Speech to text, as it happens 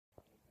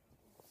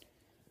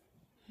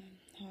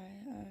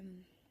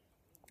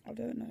I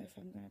don't know if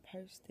I'm going to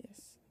post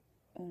this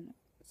or not,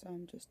 so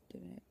I'm just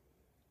doing it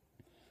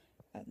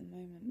at the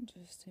moment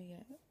just to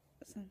get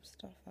some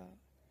stuff out.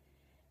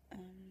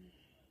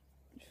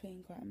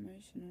 Feeling quite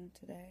emotional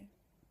today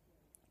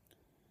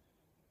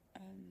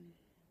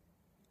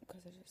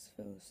because I just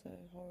feel so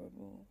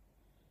horrible.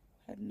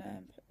 Had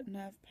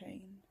nerve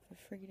pain for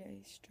 3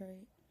 days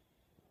straight,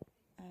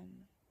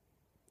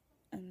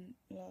 and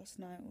last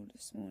night or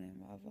this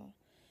morning rather,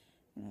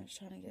 when I was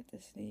trying to get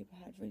to sleep, I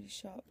had really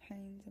sharp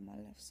pains in my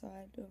left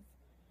side of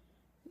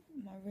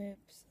my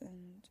ribs,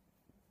 and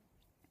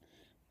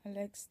my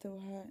legs still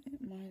hurt.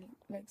 My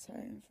legs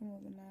hurting from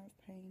all the nerve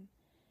pain,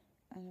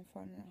 and I'm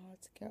finding it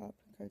hard to get up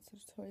and go to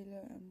the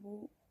toilet and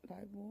walk.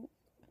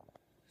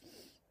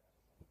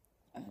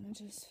 And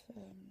just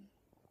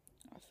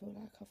I feel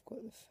like I've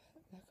got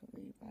like a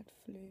really bad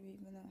flu,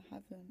 even though I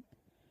haven't,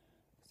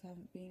 because I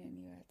haven't been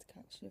anywhere to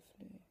catch the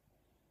flu.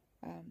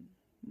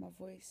 My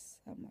voice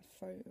and my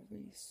throat are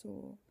really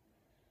sore.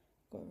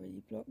 Got a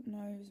really blocked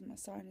nose. My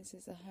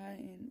sinuses are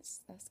hurting.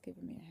 That's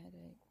giving me a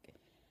headache.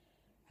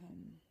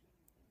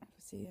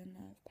 Obviously a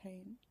nerve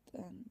pain.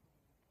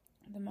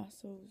 The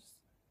muscles,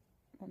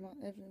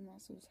 every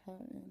muscle's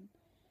hurting.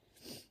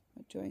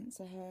 My joints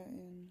are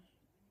hurting.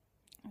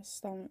 My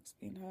stomach's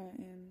been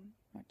hurting.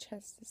 My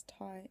chest is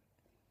tight.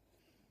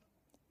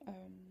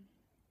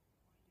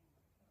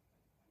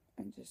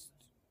 And just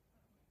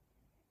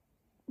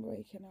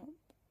waking up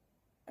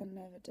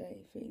another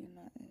day feeling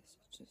like this.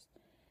 It's just,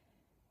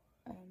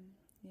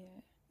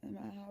 yeah. No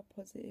matter how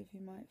positive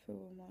you might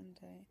feel on one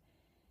day,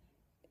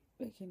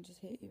 it can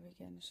just hit you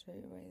again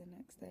straight away the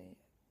next day.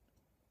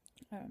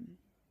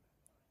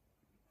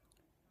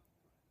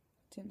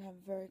 Didn't have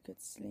very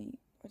good sleep.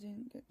 I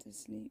didn't get to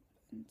sleep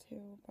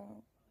until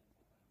about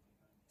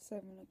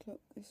 7 o'clock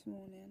this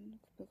morning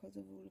because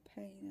of all the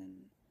pain,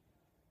 and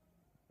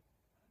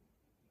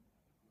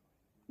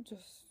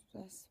just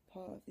that's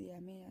part of the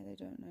ME. They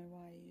don't know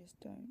why you just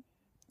don't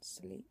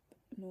sleep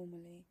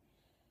normally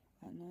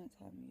at night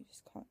time. You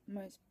just can't.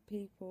 Most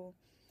people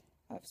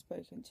I've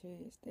spoken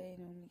to, they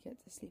normally get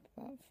to sleep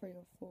about 3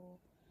 or 4.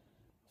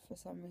 For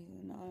some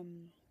reason,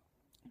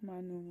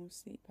 my normal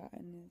sleep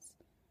pattern is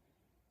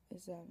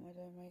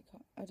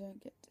I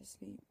don't get to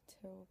sleep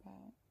till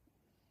about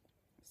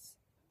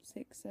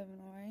 6, 7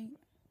 or 8.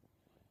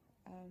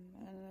 And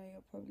I know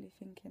you're probably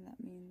thinking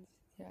that means,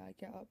 yeah, I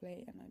get up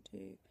late, and I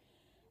do.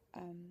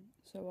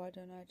 So why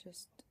don't I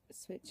just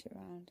switch it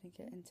around and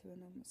get into a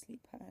normal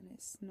sleep pattern?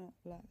 It's not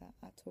like that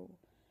at all.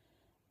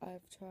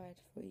 I've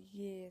tried for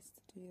years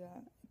to do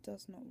that. It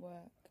does not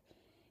work.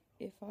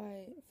 If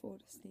I fall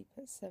asleep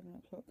at 7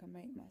 o'clock and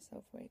make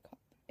myself wake up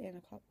in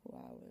a couple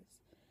hours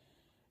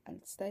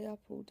and stay up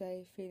all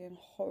day feeling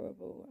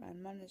horrible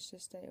and manage to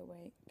stay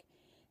awake,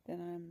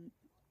 then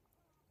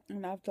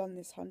and I've done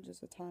this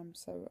hundreds of times,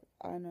 so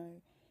I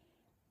know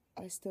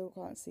I still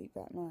can't sleep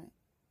that night.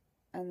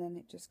 And then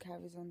it just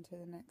carries on to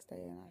the next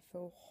day, and I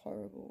feel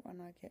horrible, and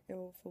I get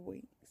ill for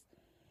weeks.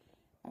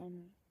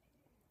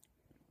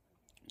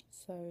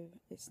 So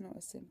it's not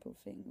a simple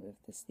thing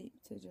with the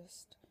sleep to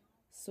just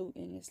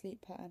sorting your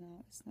sleep pattern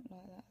out. It's not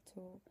like that at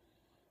all.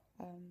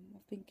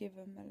 I've been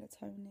given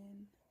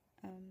melatonin.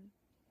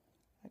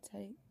 I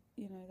take,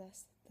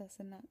 that's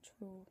a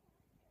natural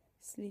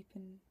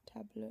sleeping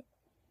tablet.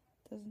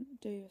 Doesn't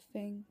do a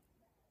thing.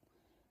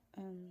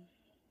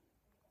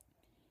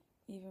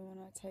 Even when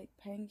I take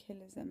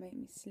painkillers that make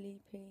me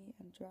sleepy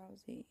and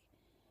drowsy,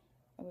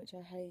 which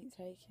I hate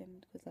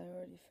taking because I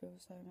already feel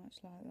so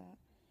much like that,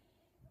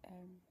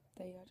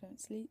 I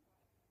don't sleep.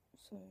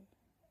 So,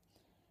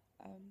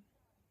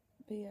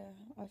 but yeah,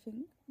 I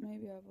think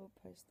maybe I will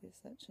post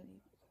this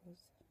actually,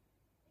 because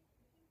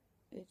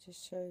it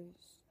just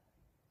shows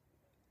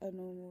a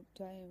normal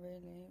day,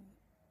 really.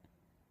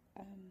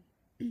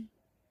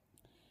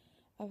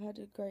 I've had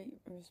a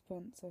great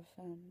response of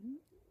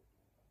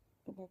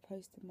I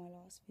posted my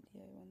last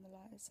video on the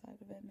lighter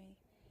side of ME,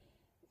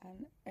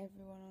 and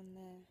everyone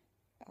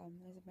on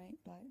there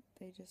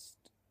they've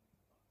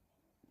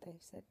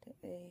said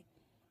that they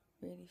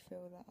really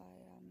feel that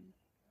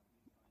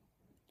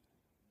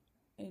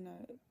in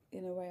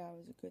a way I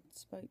was a good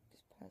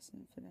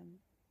spokesperson for them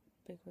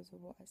because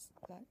of what I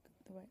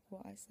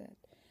said.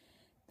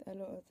 A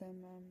lot of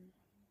them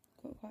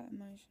got quite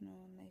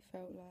emotional, and they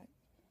felt like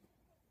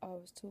I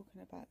was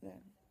talking about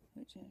them,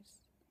 which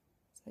is,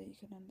 so you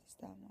can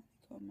understand why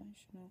they got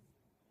emotional.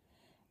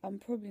 I'm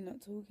probably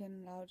not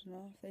talking loud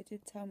enough. They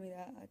did tell me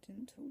that I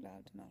didn't talk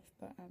loud enough,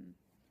 but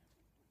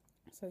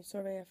so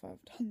sorry if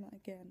I've done that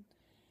again.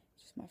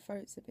 Just my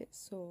throat's a bit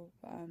sore,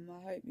 but I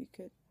hope you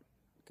could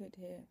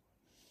hear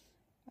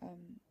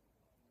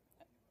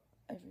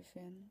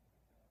everything.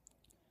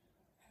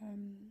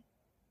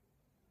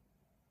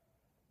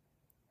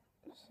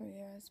 So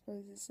yeah, I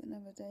suppose it's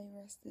another day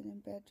resting in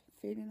bed,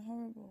 feeling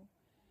horrible.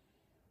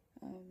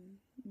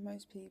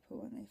 Most people,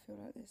 when they feel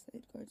like this,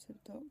 they'd go to the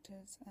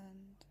doctors,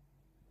 and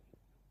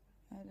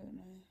I don't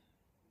know,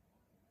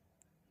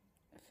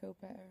 feel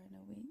better in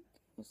a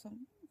week or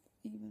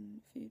even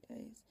a few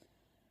days.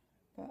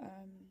 But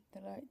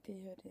the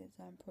likelihood is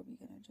I'm probably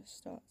going to just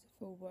start to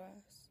feel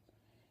worse.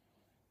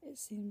 It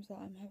seems that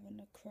I'm having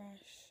a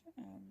crash,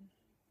 and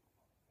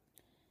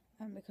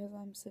because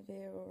I'm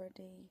severe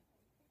already,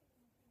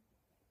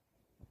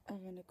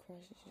 having a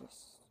crash is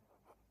just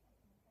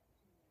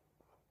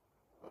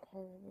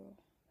horrible.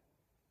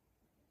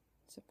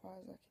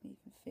 Surprised I can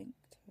even think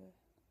to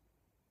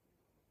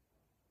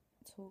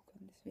talk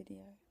on this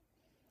video.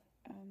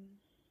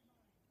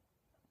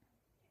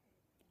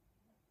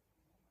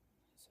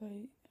 So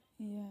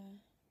yeah,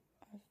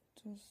 I've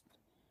just,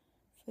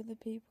 for the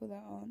people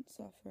that aren't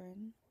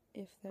suffering,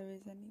 if there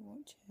is any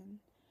watching,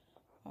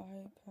 I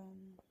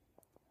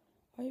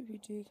hope you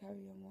do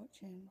carry on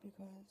watching,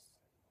 because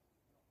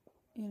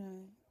you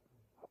know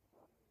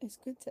it's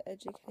good to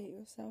educate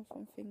yourself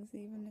on things,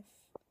 even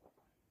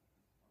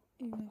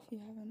if you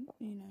haven't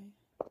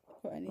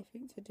got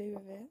anything to do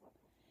with it,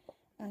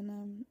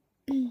 and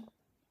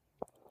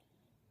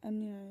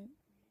and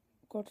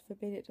God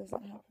forbid it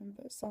doesn't happen,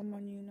 but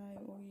someone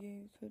or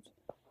you could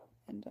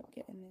end up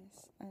getting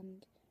this.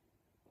 And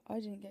I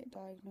didn't get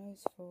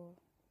diagnosed for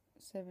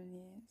 7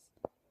 years,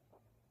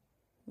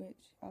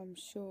 which I'm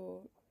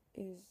sure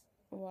is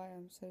why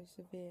I'm so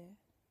severe,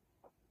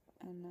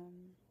 and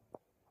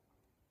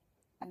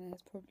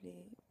has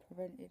probably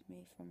prevented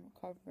me from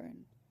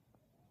recovering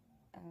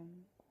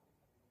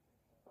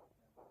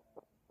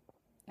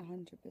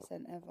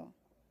 100% ever.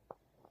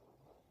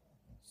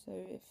 So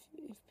if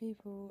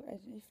people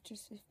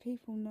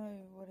know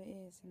what it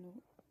is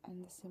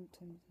and the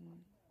symptoms,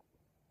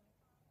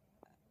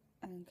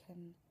 and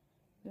can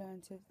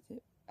learn to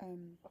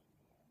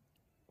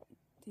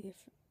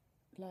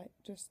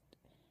just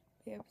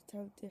be able to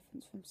tell the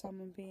difference from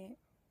someone being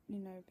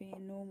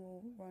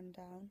normal, run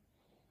down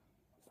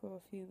for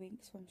a few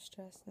weeks from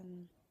stress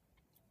and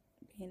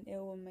being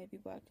ill and maybe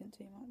working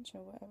too much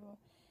or whatever,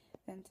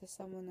 than to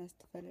someone that's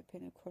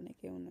developing a chronic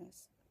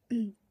illness.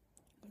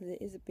 Because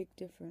it is a big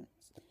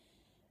difference.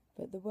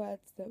 But the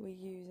words that we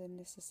use in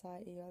this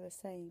society are the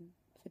same.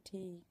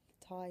 Fatigue,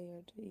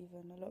 tired,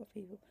 even. A lot of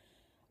people,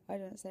 I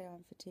don't say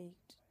I'm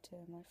fatigued to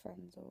my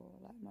friends or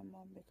like my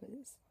mum,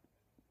 because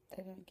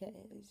they don't get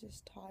it. It's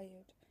just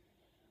tired.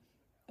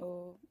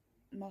 Or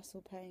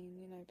muscle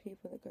pain,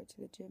 people that go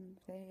to the gym,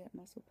 they get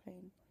muscle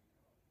pain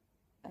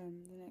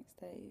the next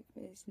day.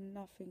 It's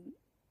nothing,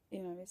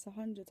 it's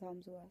 100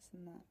 times worse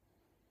than that.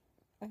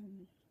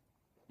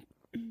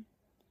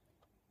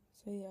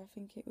 So yeah, I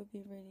think it would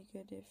be really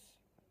good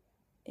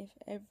if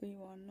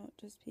everyone, not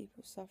just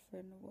people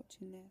suffering or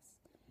watching this,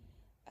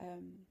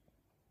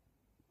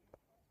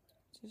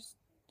 just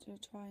to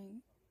try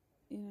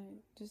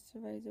and, just to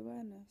raise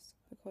awareness,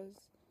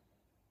 because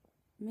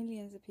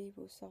millions of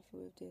people suffer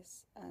with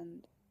this,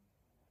 and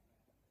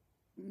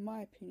in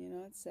my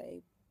opinion, I'd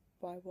say,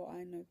 by what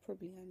I know,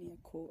 probably only a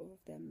quarter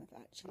of them have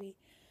actually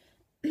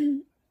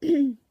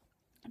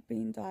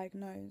been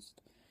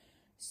diagnosed.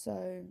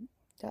 So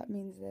that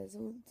means there's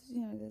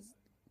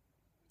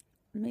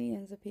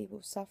millions of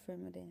people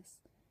suffering with this,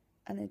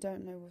 and they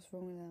don't know what's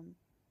wrong with them.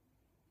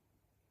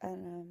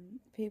 And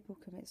people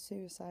commit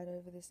suicide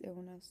over this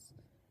illness.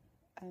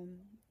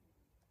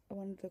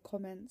 One of the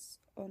comments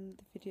on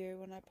the video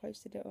when I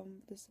posted it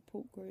on the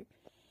support group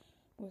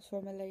was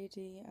from a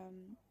lady.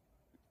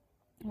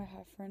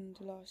 Her friend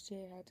last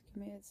year had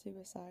committed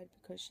suicide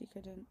because she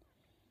couldn't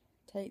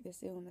take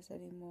this illness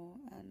anymore,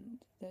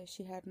 and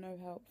she had no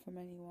help from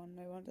anyone,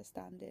 no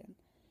understanding.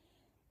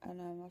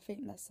 And I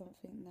think that's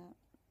something that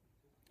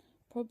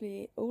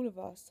probably all of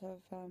us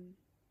have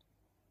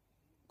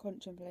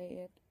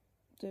contemplated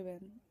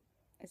doing.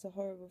 It's a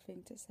horrible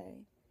thing to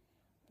say,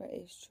 but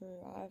it's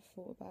true. I've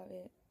thought about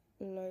it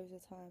loads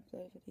of times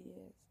over the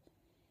years,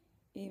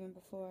 even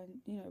before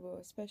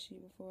especially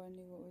before I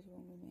knew what was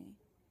wrong with me.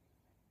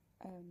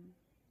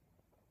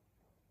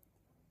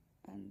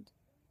 And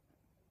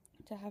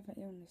to have an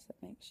illness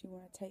that makes you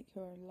want to take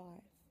your own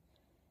life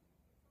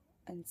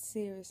and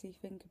seriously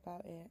think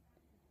about it,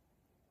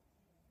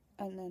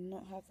 and then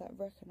not have that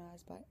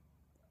recognised by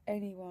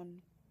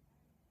anyone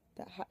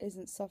that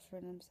isn't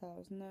suffering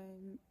themselves,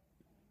 no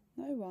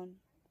one,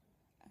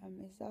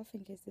 I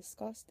think is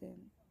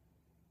disgusting.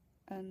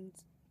 And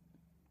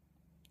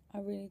I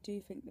really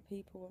do think the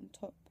people on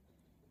top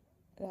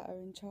that are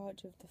in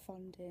charge of the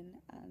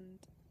funding and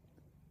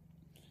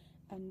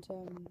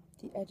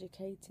the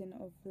educating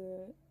of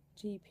the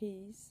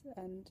GPs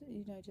and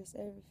just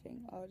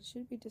everything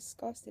should be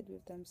disgusted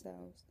with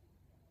themselves.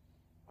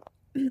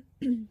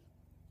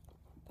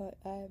 But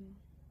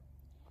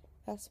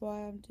that's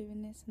why I'm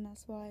doing this, and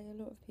that's why a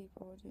lot of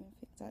people are doing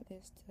things like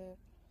this, to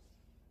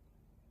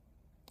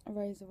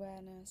raise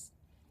awareness.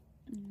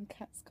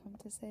 Cats come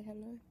to say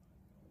hello.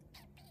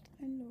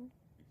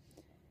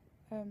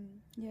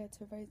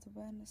 To raise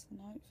awareness, and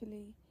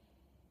hopefully,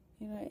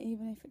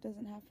 even if it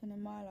doesn't happen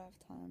in my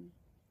lifetime,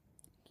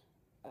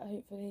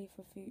 hopefully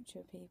for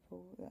future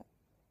people that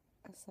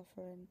are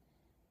suffering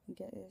and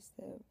get this,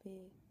 there will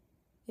be,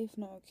 if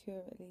not a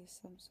cure, at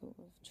least some sort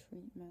of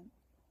treatment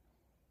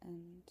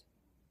and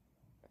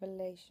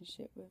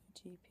relationship with a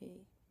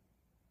GP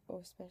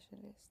or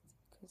specialist,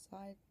 because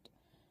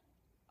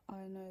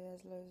I know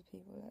there's loads of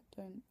people that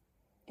don't,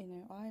 you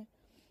know,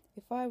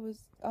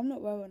 I'm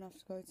not well enough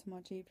to go to my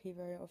GP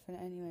very often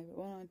anyway, but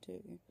when I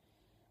do,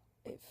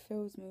 it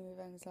fills me with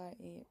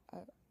anxiety.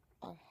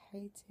 I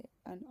hate it,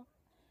 and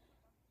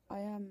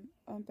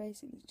I'm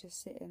basically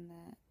just sitting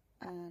there,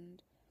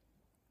 and,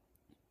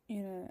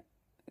 you know,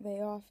 they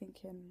are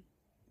thinking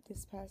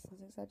this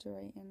person's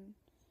exaggerating,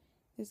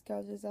 this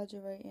girl's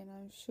exaggerating.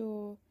 I'm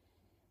sure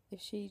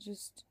if she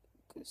just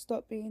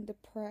stopped being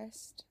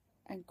depressed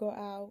and got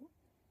out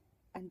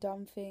and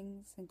done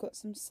things and got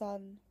some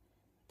sun,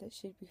 that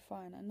she'd be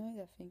fine. I know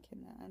they're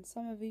thinking that, and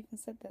some have even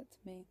said that to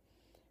me.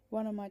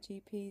 One of my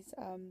GPs,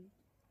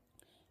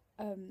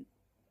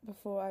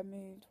 before I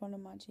moved, one of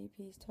my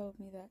GPs told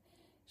me that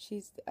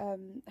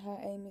her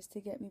aim is to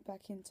get me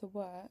back into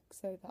work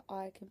so that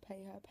I can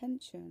pay her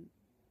pension,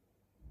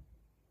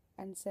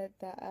 and said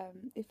that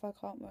if I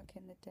can't work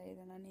in the day,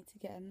 then I need to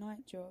get a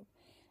night job,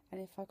 and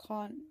if I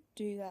can't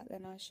do that,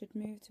 then I should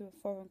move to a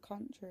foreign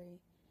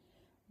country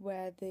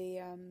where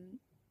the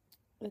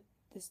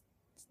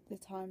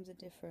times are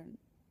different.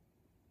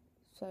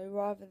 So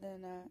rather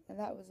than, and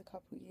that was a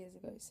couple of years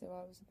ago, so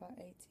I was about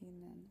 18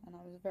 then, and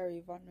I was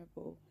very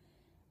vulnerable.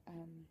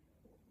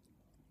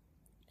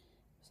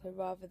 So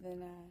rather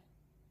than,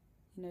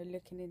 you know,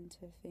 looking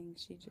into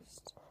things,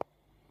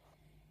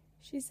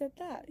 she said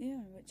that,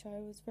 yeah, which I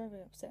was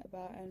very upset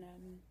about,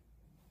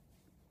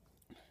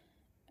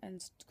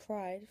 and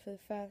cried for the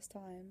first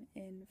time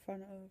in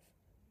front of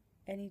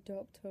any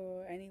doctor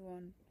or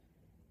anyone,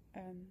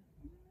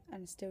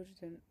 and still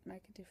didn't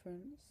make a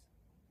difference.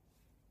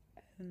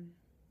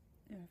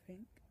 Yeah, I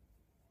think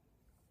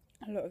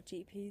a lot of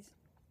GPs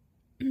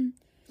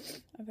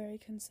are very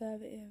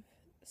conservative,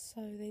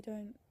 so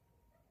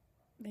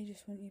they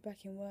just want you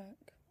back in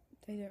work.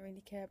 They don't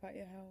really care about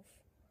your health.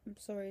 I'm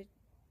sorry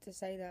to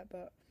say that,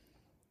 but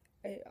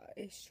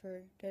it's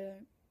true. They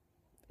don't,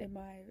 in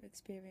my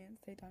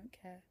experience, they don't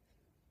care.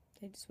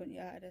 They just want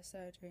you out of their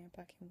surgery and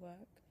back in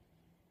work.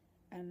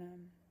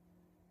 And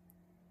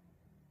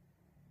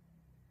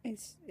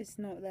it's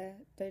not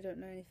they don't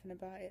know anything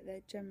about it.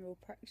 They're general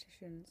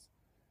practitioners.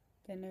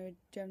 They know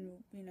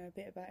a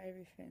bit about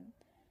everything.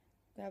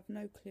 They have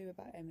no clue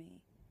about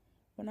ME.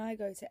 When I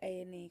go to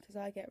A&E, because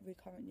I get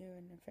recurrent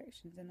urine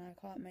infections and I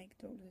can't make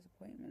doctor's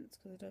appointments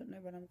because I don't know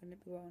when I'm going to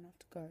be well enough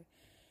to go.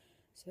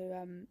 So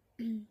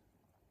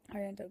I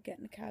end up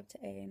getting a cab to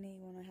A&E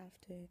when I have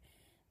to.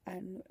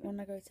 And when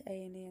I go to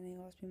A&E and they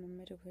ask me my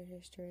medical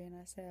history and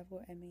I say I've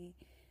got ME,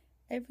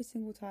 every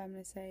single time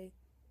they say,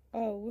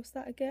 "Oh, what's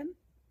that again?"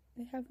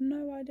 They have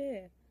no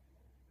idea.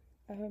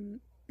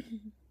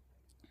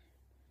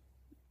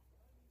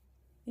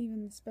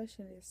 Even the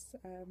specialists,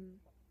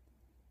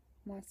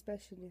 my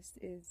specialist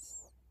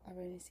I've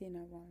only seen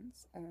her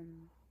once.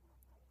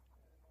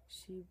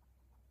 Do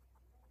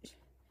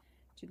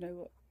you know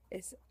what?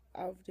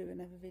 I'll do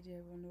another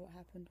video on what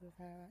happened with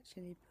her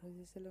actually, because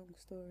it's a long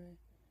story.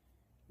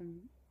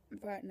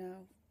 Right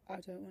now, I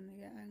don't want to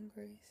get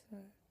angry, so.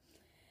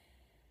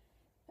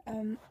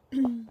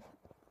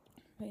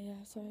 But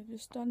yeah, so I've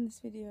just done this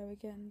video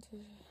again to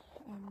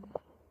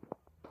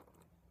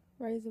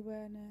raise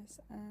awareness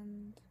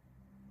and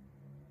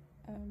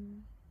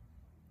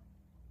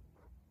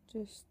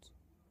just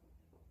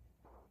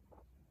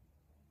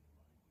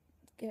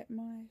get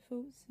my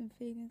thoughts and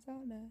feelings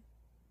out there.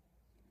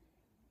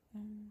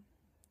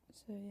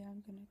 So yeah,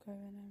 I'm gonna go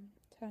and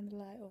turn the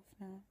light off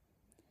now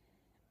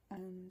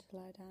and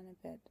lie down in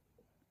bed.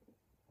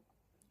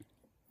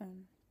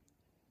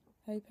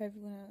 Hope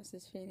everyone else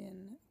is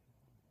feeling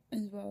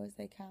as well as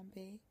they can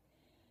be.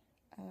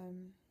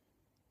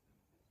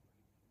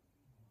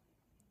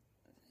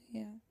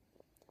 Yeah,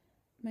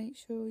 make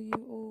sure you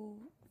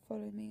all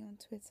follow me on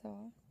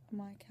Twitter.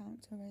 My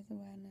account to raise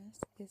awareness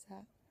is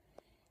at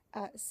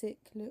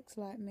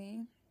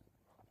 @SickLooksLikeMe.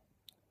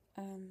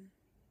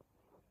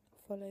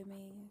 Follow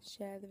me,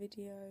 share the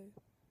video,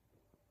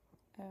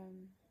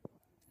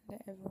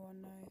 let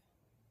everyone know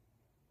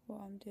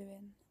what I'm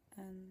doing,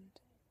 and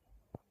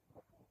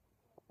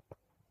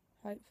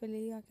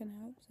hopefully I can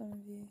help some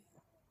of you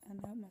and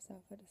help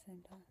myself at the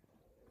same time.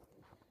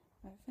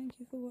 Thank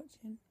you for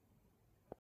watching.